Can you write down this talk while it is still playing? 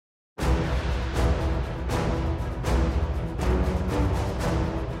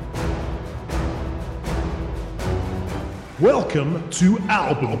Welcome to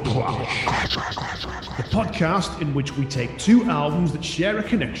Album Clash, the podcast in which we take two albums that share a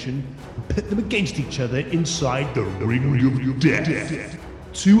connection and pit them against each other inside the ring of death.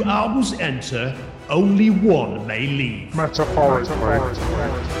 Two albums enter, only one may leave. Metaphorically.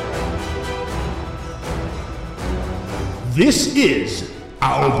 This is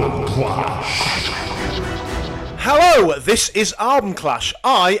Album Clash. Hello, this is Album Clash.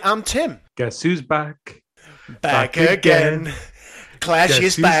 I am Tim. Guess who's back? Back again. Clash Guess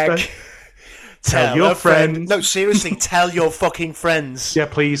is who's back. Tell your friends. No, seriously, tell your fucking friends. Yeah,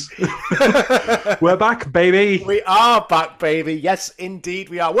 please. We're back, baby. We are back, baby. Yes, indeed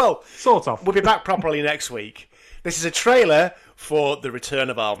we are. Well, Sort of. we'll be back properly next week. This is a trailer for the return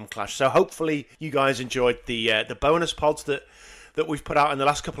of Album Clash. So hopefully you guys enjoyed the bonus pods that we've put out in the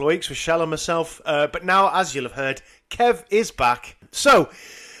last couple of weeks with Shell and myself. But now, as you'll have heard, Kev is back. So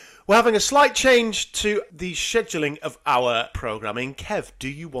we're having a slight change to the scheduling of our programming. Kev, do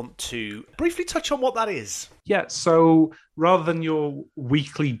you want to briefly touch on what that is? Yeah, so rather than your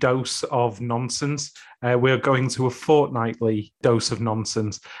weekly dose of nonsense, we're going to a fortnightly dose of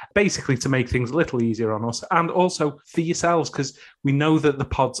nonsense, basically to make things a little easier on us and also for yourselves, because we know that the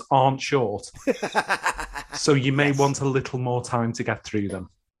pods aren't short. So you may want a little more time to get through them.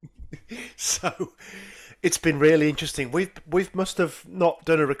 So it's been really interesting. We've must have not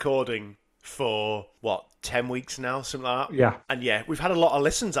done a recording for, 10 weeks now, something like that? Yeah. And yeah, we've had a lot of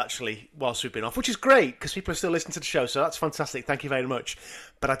listens, actually, whilst we've been off, which is great, because people are still listening to the show, so that's fantastic. Thank you very much.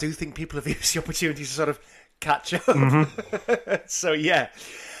 But I do think people have used the opportunity to sort of catch up. Mm-hmm. So yeah.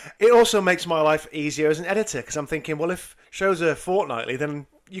 It also makes my life easier as an editor, because I'm thinking, well, if shows are fortnightly, then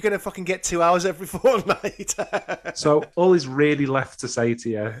you're going to fucking get 2 hours every fortnight. So all is really left to say to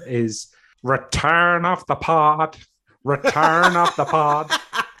you is, return of the pod. Return of the pod.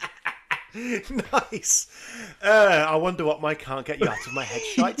 Nice. I wonder what my can't get you out of my head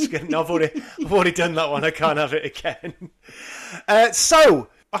shite's going. I've already done that one. I can't have it again. So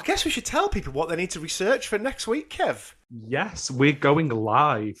I guess we should tell people what they need to research for next week, Kev. Yes, we're going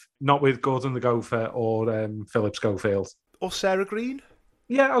live. Not with Gordon the Gopher or Philip Schofield. Or Sarah Green.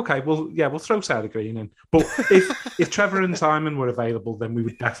 Yeah, okay. We'll throw Sarah Green in. But if Trevor and Simon were available, then we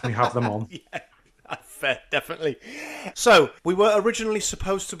would definitely have them on. Yeah, fair, definitely. So, we were originally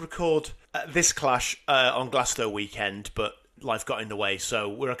supposed to record this clash on Glasgow weekend, but life got in the way, so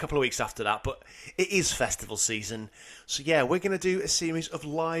we're a couple of weeks after that. But it is festival season. So yeah, we're going to do a series of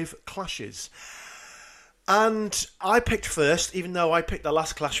live clashes. And I picked first, even though I picked the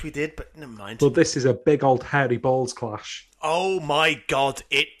last clash we did, but never mind. Well, this is a big old hairy balls clash. Oh my god,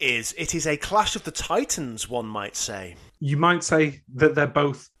 it is. It is a clash of the titans, one might say. You might say that they're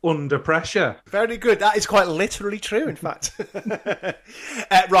both under pressure. Very good. That is quite literally true, in fact.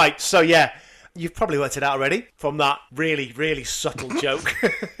 Right, so yeah, you've probably worked it out already from that really, really subtle joke.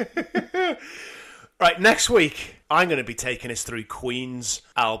 Right, next week, I'm going to be taking us through Queen's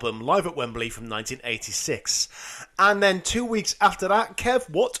album Live at Wembley from 1986. And then 2 weeks after that, Kev,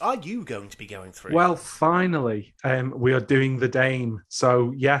 what are you going to be going through? Well, finally, we are doing the Dame.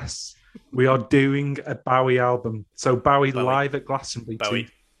 So, yes, we are doing a Bowie album. So, Bowie. Live at Glastonbury. Bowie.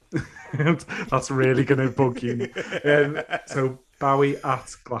 That's really going to bug you. So, Bowie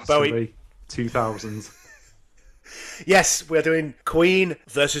at Glastonbury 2000. Yes, we're doing Queen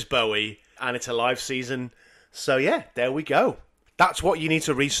versus Bowie. And it's a live season. So, yeah, there we go. That's what you need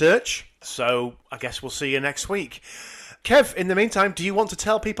to research. So, I guess we'll see you next week. Kev, in the meantime, do you want to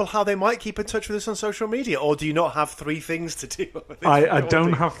tell people how they might keep in touch with us on social media? Or do you not have 3 things to do? I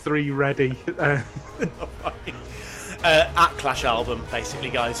don't have 3 ready. At Clash Album, basically,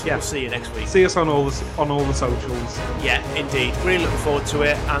 guys. Yeah. We'll see you next week. See us on all the socials. Yeah, indeed. Really looking forward to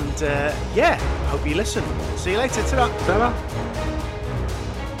it. And, yeah, hope you listen. See you later. Ta-ra. Ta-ra.